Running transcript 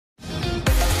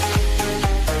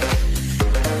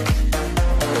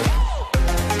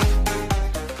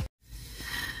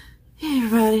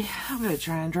Okay, I'm going to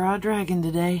try and draw a dragon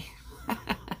today.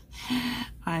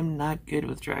 I'm not good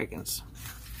with dragons.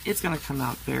 It's going to come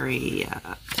out very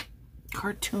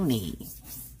cartoony.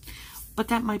 But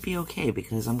that might be okay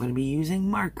because I'm going to be using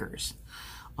markers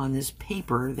on this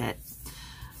paper that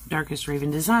Darkest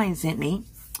Raven Design sent me.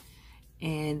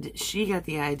 And she got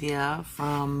the idea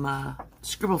from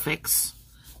Scribble Fix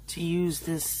to use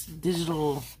this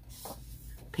digital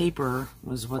paper,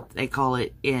 was what they call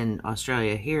it in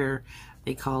Australia. Here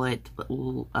they call it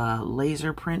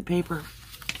laser print paper.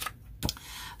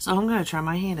 So I'm going to try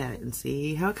my hand at it and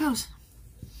see how it goes.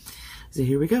 So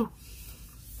here we go.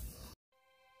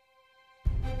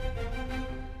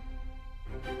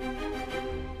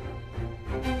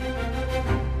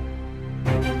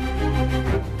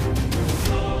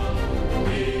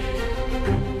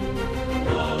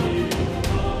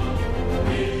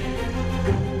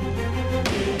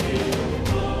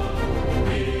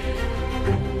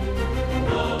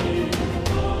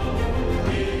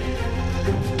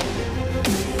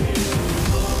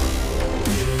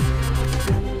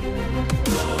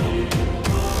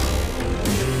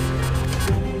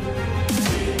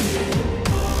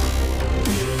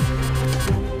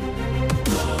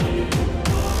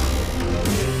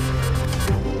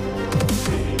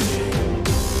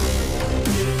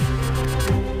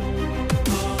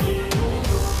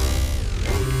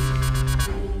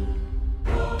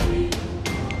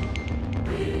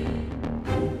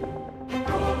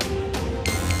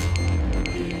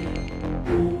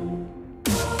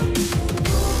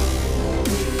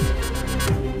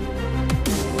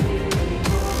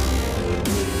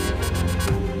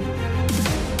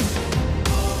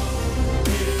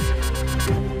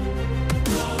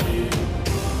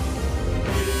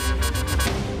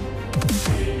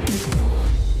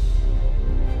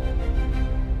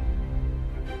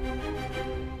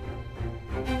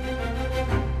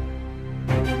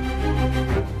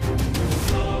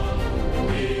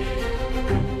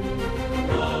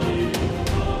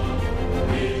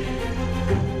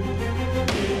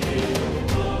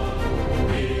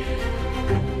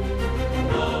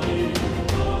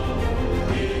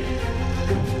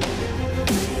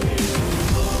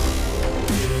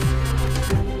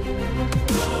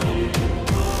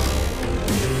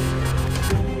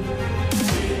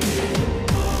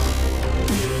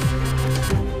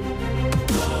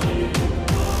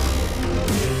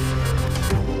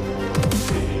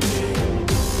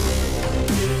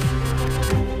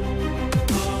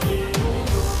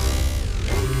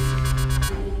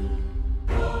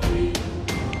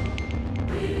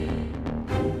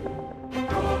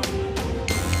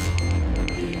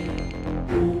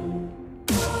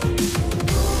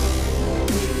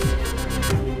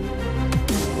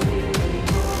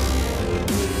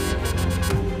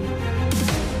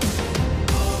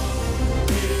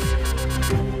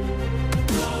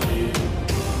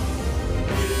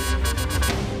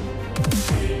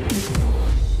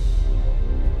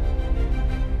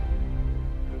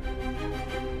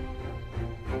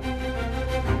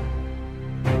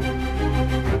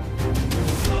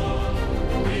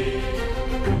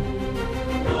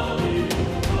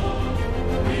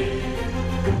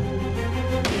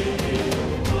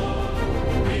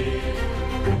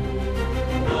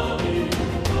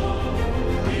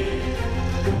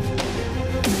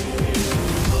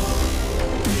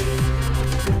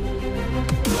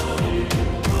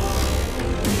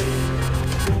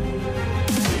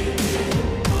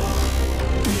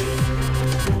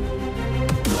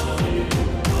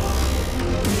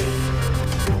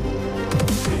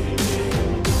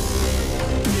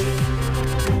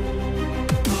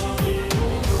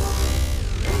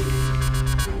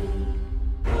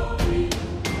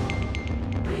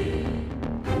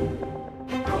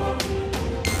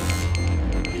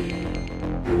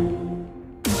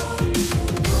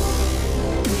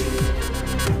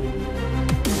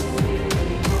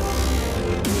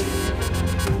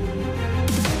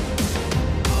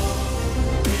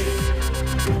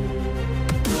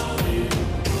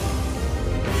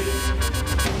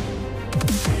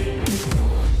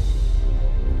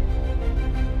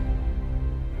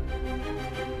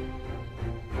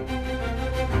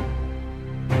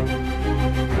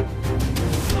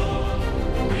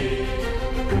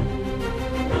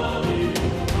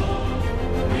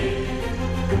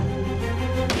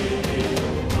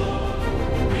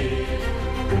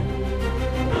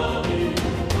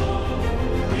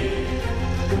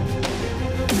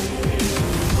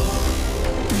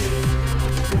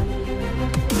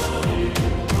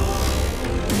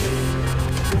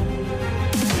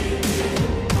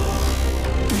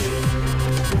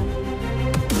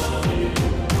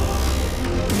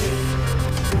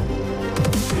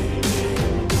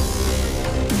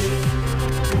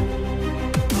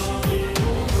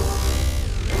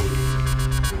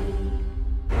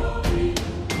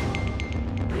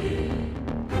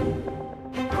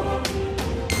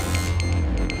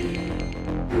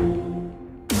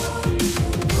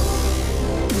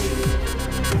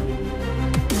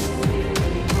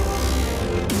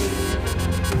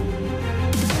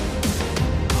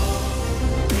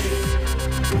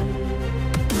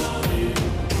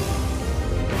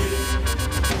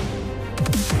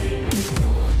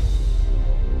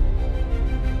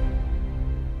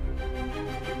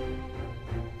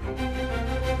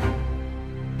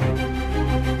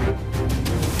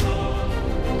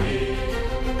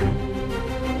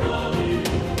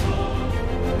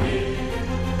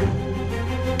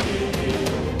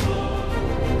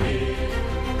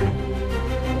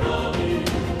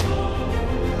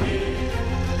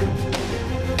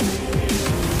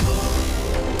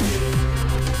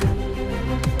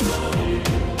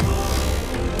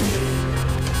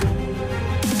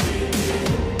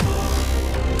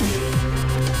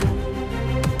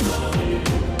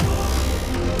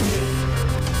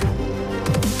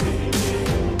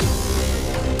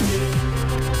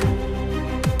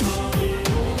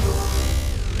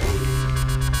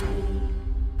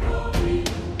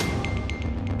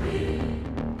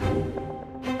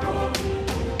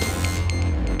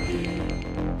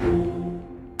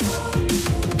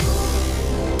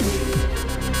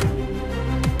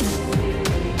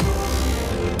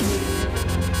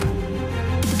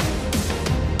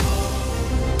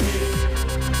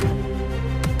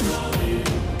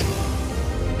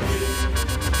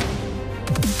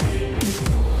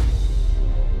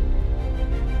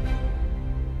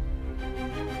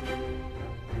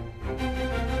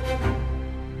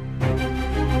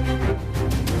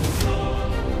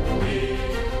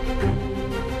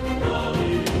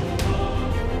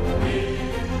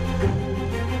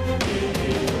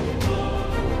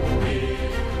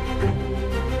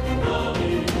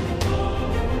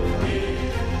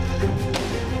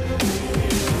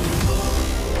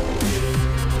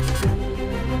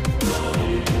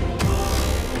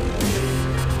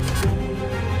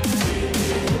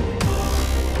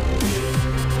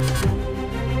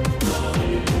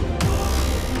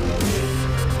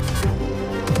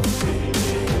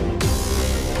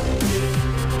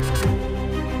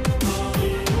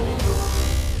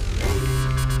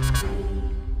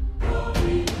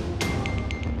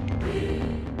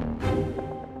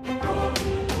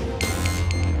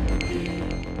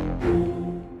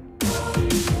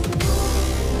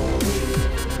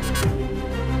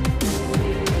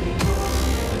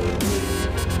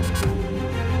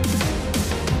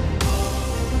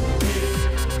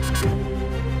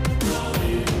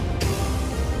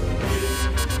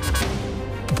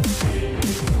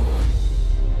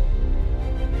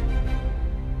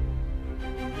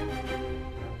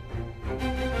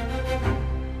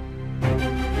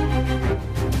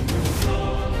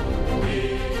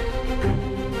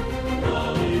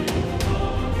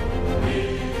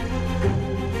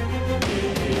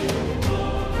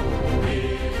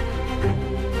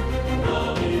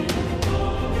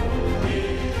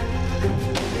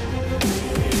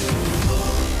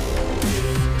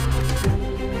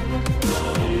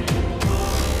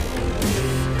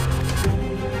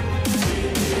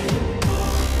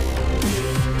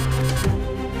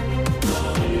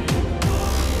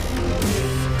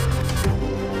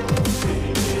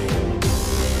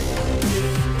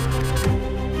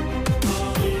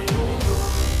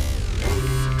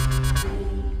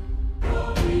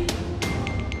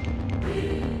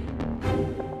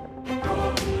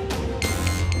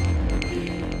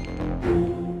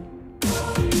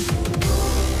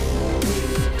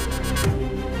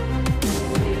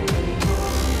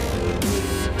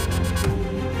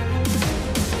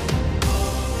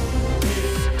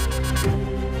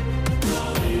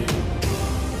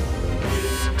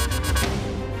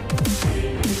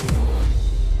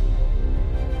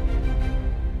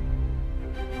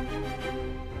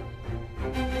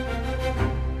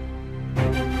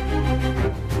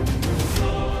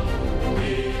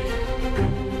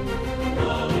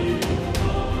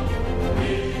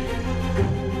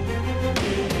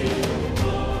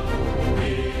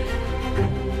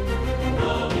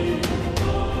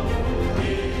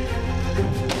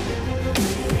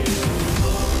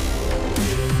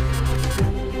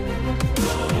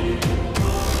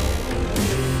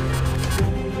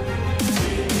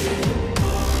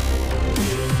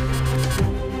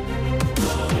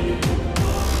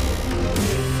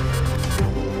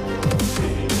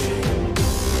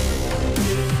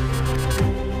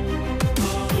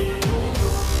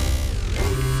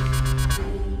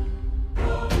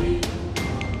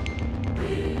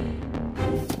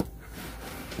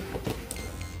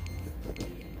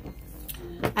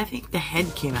 I think the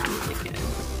head came out really good.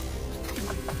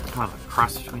 Kind of a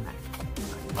cross between a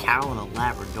cow and a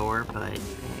Labrador, but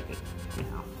hey, you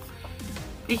know.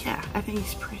 But yeah, I think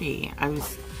he's pretty. I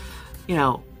was, you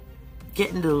know,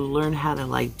 getting to learn how to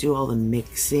like do all the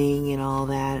mixing and all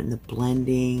that, and the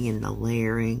blending and the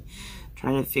layering,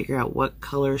 trying to figure out what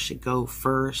color should go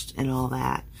first and all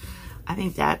that. I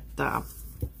think that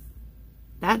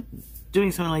that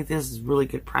doing something like this is really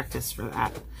good practice for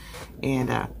that.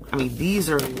 And I mean, these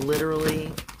are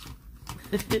literally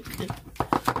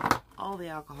all the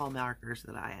alcohol markers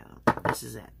that I own. This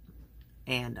is it.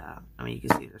 And I mean, you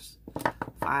can see there's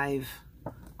 5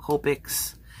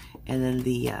 Copics, and then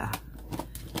the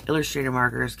Illustrator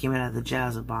markers came out of the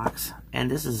Jazza box. And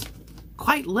this is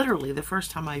quite literally the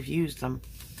first time I've used them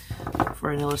for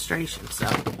an illustration. So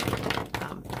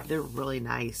they're really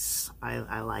nice.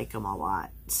 I like them a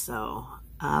lot. So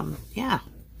yeah,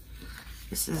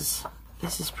 this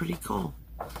is pretty cool.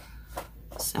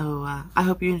 So I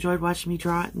hope you enjoyed watching me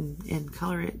draw it and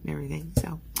color it and everything.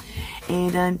 So,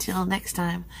 and until next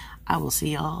time, I will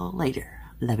see y'all later.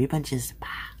 Love you bunches.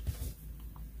 Bye.